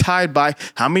 is tied by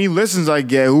how many listens I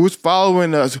get, who's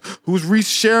following us, who's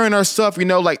resharing our stuff,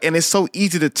 and it's so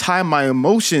easy to tie my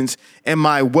emotions and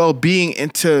my well-being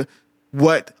into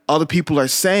what other people are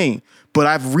saying. But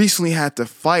I've recently had to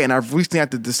fight, and I've recently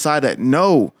had to decide that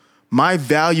no, my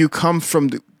value comes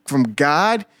from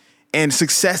God, and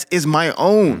success is my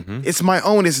own. It's my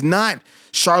own. It's not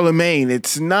Charlemagne.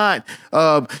 It's not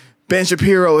Ben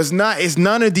Shapiro. It's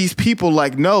none of these people.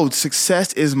 Like, no,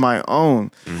 success is my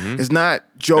own. It's not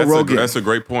Joe Rogan. That's a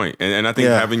great point. And I think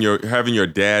having your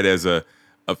dad as a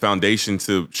foundation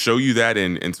to show you that,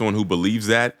 and someone who believes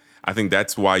that, I think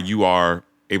that's why you are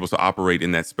able to operate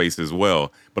in that space as well.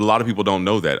 But a lot of people don't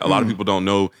know that. A lot of people don't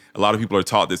know. A lot of people are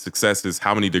taught that success is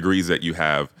how many degrees that you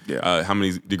have, how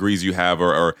many degrees you have,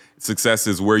 or success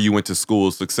is where you went to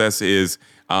school. Success is,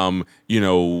 who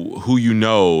you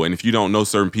know, and if you don't know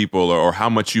certain people, or how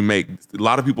much you make. A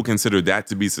lot of people consider that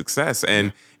to be success,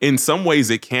 and in some ways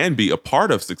it can be a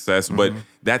part of success, but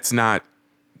that's not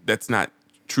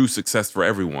true success for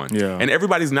everyone. And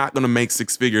everybody's not going to make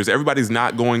six figures. Everybody's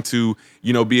not going to,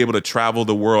 be able to travel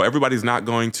the world. Everybody's not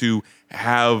going to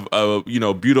have a,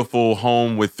 beautiful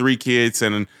home with 3 kids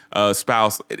and a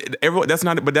spouse. That's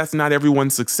not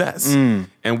everyone's success.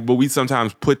 But we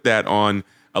sometimes put that on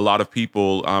a lot of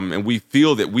people. And we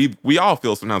feel that we all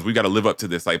feel sometimes we got to live up to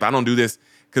this. Like, if I don't do this,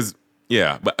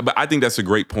 but I think that's a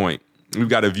great point. We've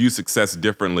got to view success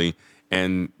differently.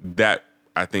 And that,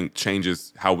 I think,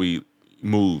 changes how we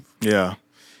move. Yeah.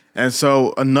 And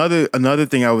so another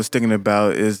thing I was thinking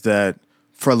about is that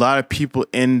for a lot of people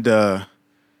in the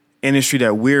industry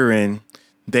that we're in,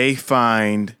 they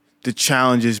find the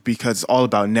challenges because it's all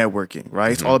about networking,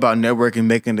 right? It's all about networking,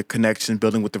 making the connection,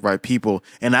 building with the right people.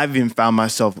 And I've even found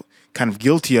myself kind of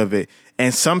guilty of it.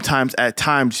 And sometimes, at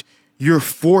times, you're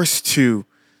forced to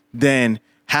then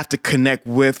have to connect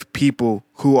with people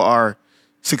who are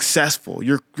successful.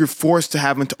 You're forced to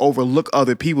having to overlook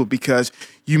other people because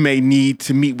you may need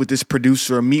to meet with this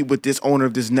producer or meet with this owner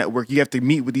of this network. You have to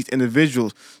meet with these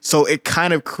individuals. So it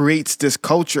kind of creates this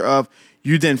culture of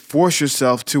you then force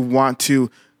yourself to want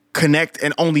to connect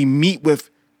and only meet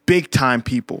with big time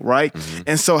people, right?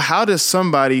 And so how does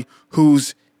somebody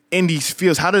who's in these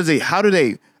fields, how do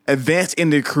they advance in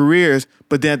their careers,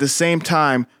 but then at the same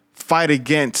time fight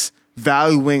against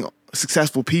valuing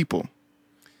successful people?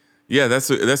 Yeah, that's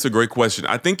a great question.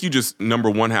 I think you just, number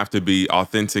one, have to be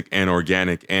authentic and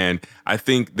organic. And I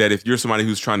think that if you're somebody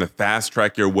who's trying to fast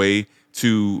track your way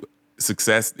to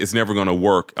success, it's never going to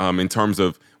work in terms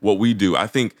of what we do. I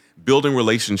think building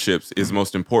relationships is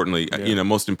most importantly,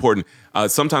 most important.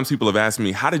 Sometimes people have asked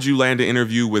me, how did you land an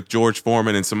interview with George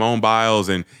Foreman and Simone Biles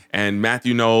and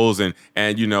Matthew Knowles and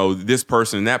this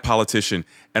person and that politician?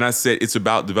 And I said, it's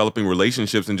about developing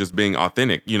relationships and just being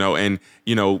authentic, and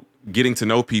getting to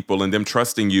know people and them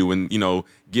trusting you and,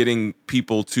 getting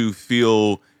people to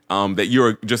feel that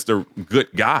you're just a good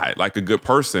guy, like a good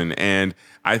person. And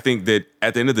I think that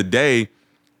at the end of the day,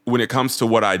 when it comes to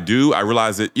what I do, I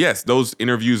realize that, yes, those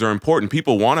interviews are important.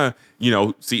 People want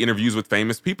to, see interviews with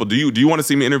famous people. Do you want to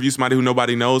see me interview somebody who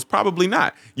nobody knows? Probably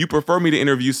not. You prefer me to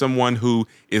interview someone who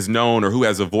is known or who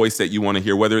has a voice that you want to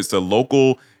hear, whether it's a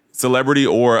local celebrity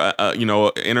or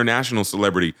international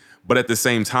celebrity. But at the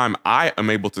same time, I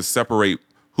am able to separate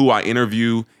who I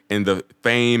interview and the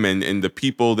fame and the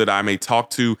people that I may talk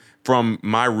to from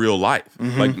my real life.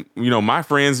 Like, my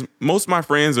friends, most of my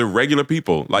friends are regular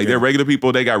people. Like, they're regular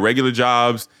people. They got regular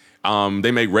jobs.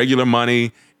 They make regular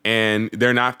money and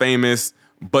they're not famous,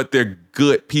 but they're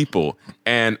good people.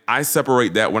 And I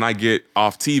separate that when I get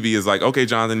off TV is like, okay,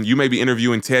 Jonathan, you may be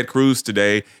interviewing Ted Cruz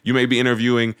today. You may be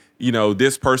interviewing,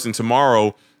 this person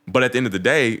tomorrow. But at the end of the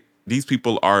day, these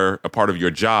people are a part of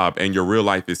your job and your real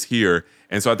life is here.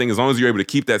 And so I think as long as you're able to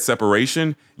keep that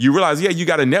separation, you realize, you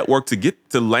got a network to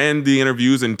get to land the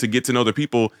interviews and to get to know the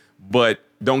people, but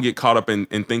don't get caught up in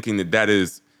thinking that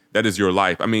is your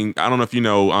life. I mean, I don't know if you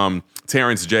know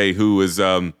Terrence J, who is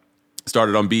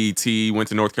started on BET, went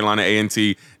to North Carolina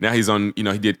A&T. Now he's on,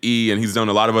 he did E, and he's done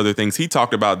a lot of other things. He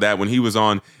talked about that when he was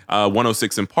on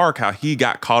 106 in Park, how he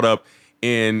got caught up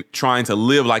in trying to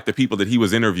live like the people that he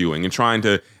was interviewing and trying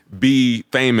to be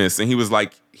famous. And he was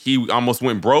like, he almost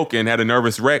went broke and had a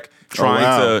nervous wreck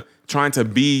trying to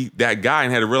be that guy,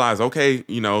 and had to realize, okay,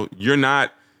 you're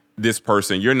not this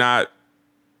person. You're not,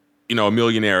 a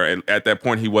millionaire. And at that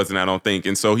point he wasn't, I don't think.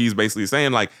 And so he's basically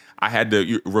saying, like, I had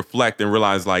to reflect and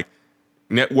realize, like,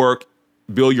 network,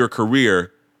 build your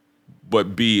career,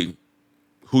 but be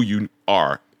who you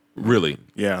are. Really.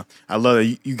 Yeah. I love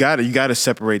it. You gotta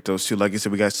separate those two. Like you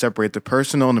said, we gotta separate the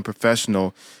personal and the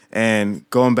professional. And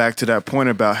going back to that point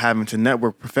about having to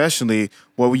network professionally,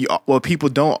 what people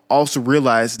don't also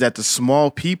realize is that the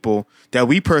small people that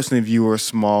we personally view as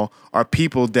small are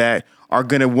people that are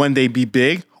gonna one day be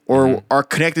big or are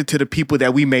connected to the people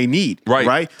that we may need.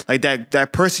 Right? Like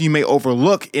that person you may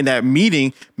overlook in that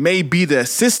meeting may be the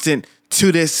assistant to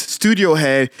this studio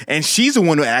head, and she's the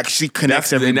one who actually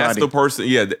connects everybody. And that's the person,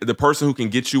 the person who can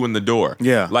get you in the door.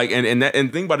 Yeah. Like, and the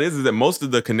thing about it is that most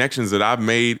of the connections that I've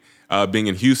made being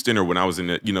in Houston or when I was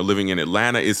in, living in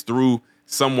Atlanta is through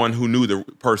someone who knew the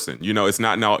person. It's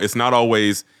not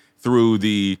always through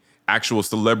the actual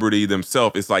celebrity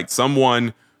themselves. It's like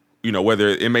someone, whether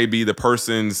it may be the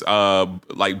person's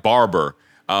like barber,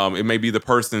 it may be the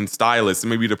person's stylist. It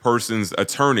may be the person's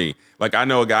attorney. Like, I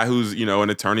know a guy who's, an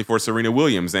attorney for Serena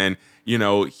Williams. And,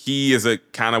 he is a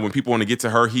kind of, when people want to get to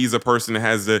her, he's a person that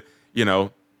has the,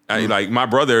 like my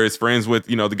brother is friends with,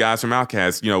 the guys from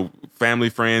Outkast, family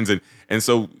friends. And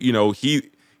so,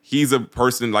 he's a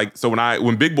person like, so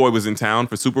when Big Boy was in town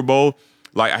for Super Bowl,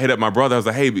 like I hit up my brother, I was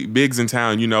like, hey, Big's in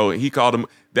town, he called him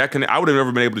I would have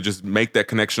never been able to just make that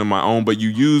connection on my own, but you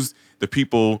use the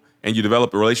people and you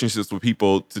develop relationships with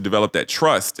people to develop that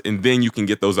trust, and then you can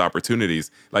get those opportunities.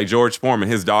 Like George Foreman,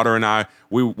 his daughter and I,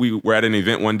 we were at an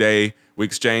event one day, we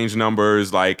exchanged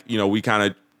numbers, like, we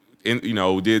kind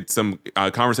of, did some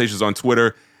conversations on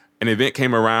Twitter. An event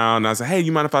came around, and I said, hey,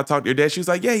 you mind if I talk to your dad? She was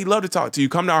like, yeah, he'd love to talk to you.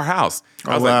 Come to our house.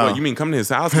 I was like, what, you mean come to his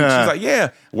house? And she's like, yeah.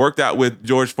 Worked out with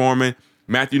George Foreman.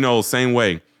 Matthew Knowles, same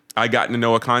way. I got to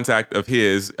know a contact of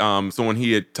his, someone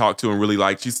he had talked to and really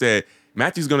liked. She said,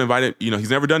 Matthew's going to invite him, he's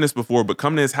never done this before, but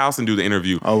come to his house and do the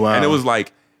interview. Oh, wow. And it was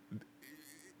like,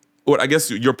 I guess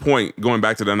your point, going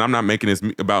back to that, and I'm not making this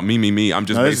about me. I'm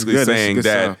just basically saying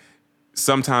that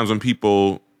sometimes when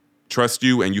people trust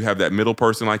you and you have that middle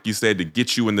person, like you said, to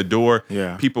get you in the door,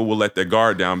 people will let their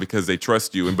guard down because they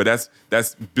trust you. But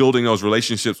that's building those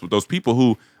relationships with those people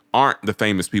who aren't the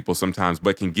famous people sometimes,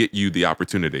 but can get you the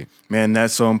opportunity. Man,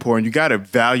 that's so important. You got to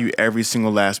value every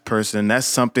single last person. And that's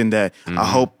something that I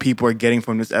hope people are getting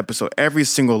from this episode. Every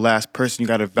single last person, you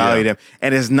got to value them.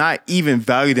 And it's not even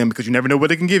value them because you never know what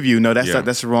they can give you. No,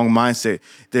 that's the wrong mindset.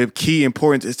 The key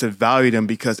importance is to value them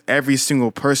because every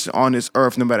single person on this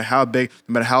earth, no matter how big,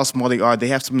 no matter how small they are, they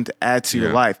have something to add to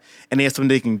your life. And they have something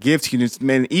they can give to you.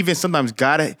 And even sometimes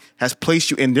God has placed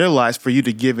you in their lives for you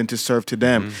to give and to serve to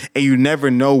them. And you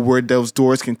never know where those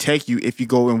doors can take you if you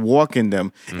go and walk in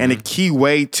them. And a key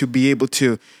way to be able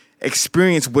to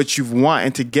experience what you want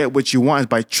and to get what you want is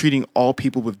by treating all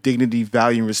people with dignity,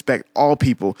 value, and respect. All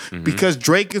people. Because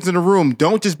Drake is in the room.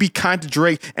 Don't just be kind to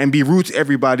Drake and be rude to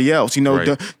everybody else. You know,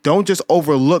 Right. don't just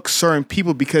overlook certain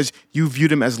people because you view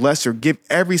them as lesser. Give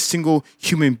every single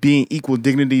human being equal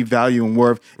dignity, value, and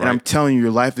worth. And I'm Right. telling you, your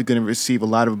life is going to receive a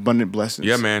lot of abundant blessings.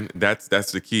 Yeah, man, that's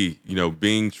the key. You know,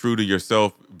 being true to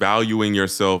yourself, valuing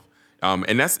yourself.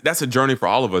 And that's a journey for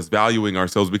all of us, valuing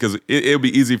ourselves, because it'll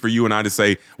be easy for you and I to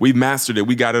say, we mastered it,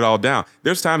 we got it all down.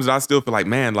 There's times that I still feel like,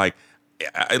 man, I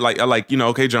like, you know,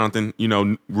 okay, Jonathan, you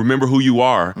know, remember who you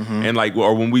are. And like,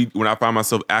 or when I find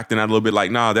myself acting out a little bit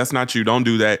like, nah, that's not you, don't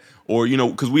do that. Or, you know,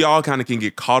 because we all kind of can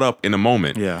get caught up in a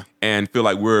moment and feel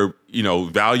like we're, you know,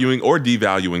 valuing or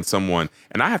devaluing someone.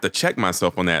 And I have to check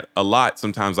myself on that a lot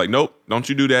sometimes. Like, nope, don't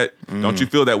you do that. Don't you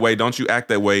feel that way. Don't you act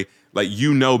that way. Like,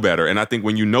 you know better. And I think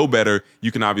when you know better,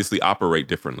 you can obviously operate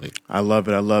differently. I love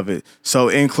it. I love it. So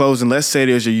in closing, let's say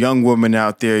there's a young woman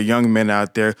out there, young men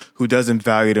out there who doesn't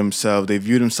value themselves. They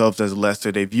view themselves as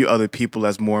lesser. They view other people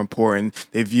as more important.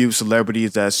 They view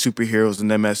celebrities as superheroes and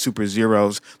them as super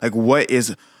zeros. Like, what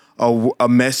is a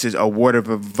message, a word of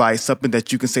advice, something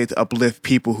that you can say to uplift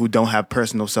people who don't have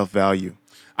personal self-value?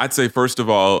 I'd say, first of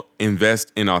all,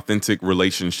 invest in authentic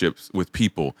relationships with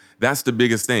people. That's the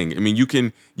biggest thing. I mean, you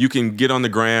can get on the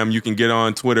gram, you can get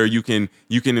on Twitter, you can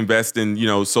invest in, you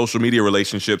know, social media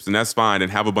relationships, and that's fine,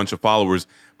 and have a bunch of followers.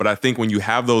 But I think when you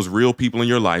have those real people in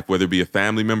your life, whether it be a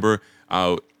family member,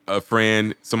 a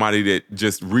friend, somebody that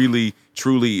just really,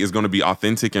 truly is going to be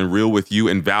authentic and real with you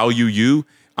and value you,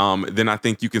 then I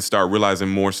think you can start realizing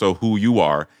more so who you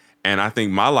are. And I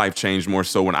think my life changed more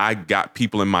so when I got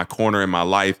people in my corner in my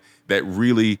life that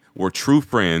really were true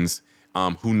friends,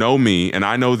 who know me and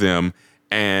I know them.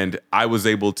 And I was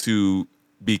able to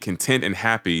be content and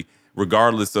happy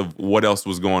regardless of what else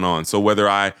was going on. So whether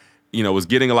I, you know, was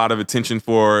getting a lot of attention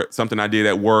for something I did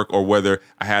at work, or whether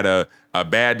I had a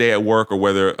bad day at work, or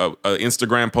whether a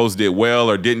Instagram post did well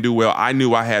or didn't do well, I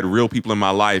knew I had real people in my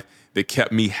life that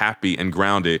kept me happy and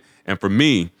grounded. And for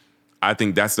me, I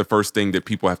think that's the first thing that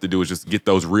people have to do, is just get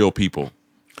those real people.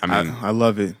 I mean, I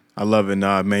love it. I love it.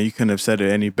 Nah, man, you couldn't have said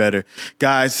it any better.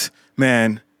 Guys,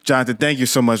 man, Jonathan, thank you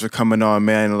so much for coming on,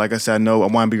 man. Like I said, I know I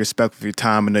want to be respectful of your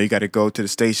time. I know you got to go to the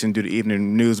station, do the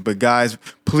evening news. But guys,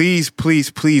 please,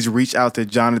 please, please reach out to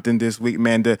Jonathan this week,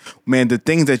 man. The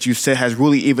things that you said has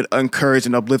really even encouraged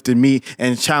and uplifted me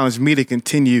and challenged me to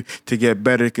continue to get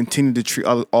better, continue to treat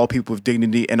all people with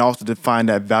dignity, and also to find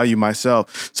that value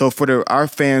myself. So for our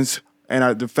fans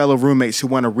and the fellow roommates who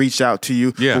want to reach out to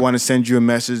you, who want to send you a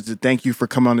message to thank you for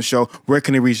coming on the show, where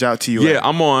can they reach out to you? Yeah,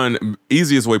 I'm on,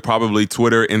 easiest way, probably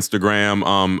Twitter, Instagram.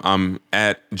 I'm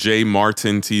at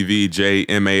JMartinTV,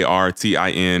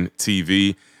 JMartin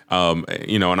TV.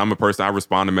 You know, and I'm a person, I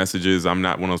respond to messages. I'm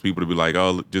not one of those people to be like,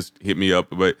 oh, just hit me up.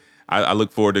 But I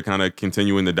look forward to kind of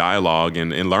continuing the dialogue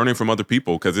and learning from other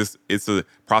people, because it's a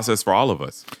process for all of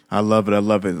us. I love it. I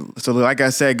love it. So like I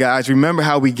said, guys, remember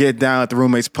how we get down at the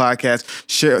Roommates Podcast.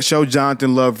 Show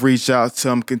Jonathan love, reach out to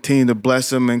him, continue to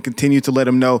bless him, and continue to let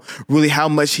him know really how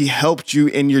much he helped you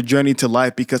in your journey to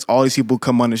life, because all these people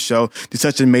come on the show. They're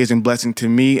such an amazing blessing to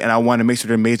me, and I want to make sure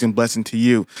they're an amazing blessing to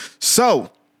you. So,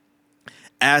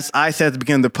 as I said at the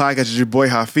beginning of the podcast, it's your boy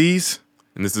Hafeez.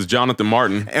 And this is Jonathan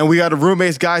Martin. And we are the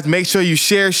Roommates, guys. Make sure you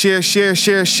share,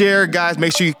 guys.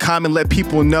 Make sure you comment, let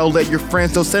people know, let your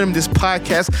friends know, send them this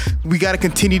podcast. We got to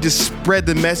continue to spread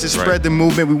the message, spread the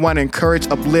movement. We want to encourage,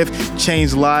 uplift,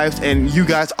 change lives. And you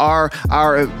guys are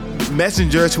our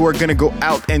messengers who are going to go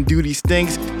out and do these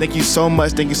things. Thank you so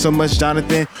much. Thank you so much,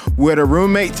 Jonathan. We're the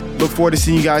Roommates. Look forward to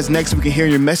seeing you guys next week and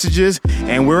hearing your messages.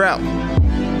 And we're out.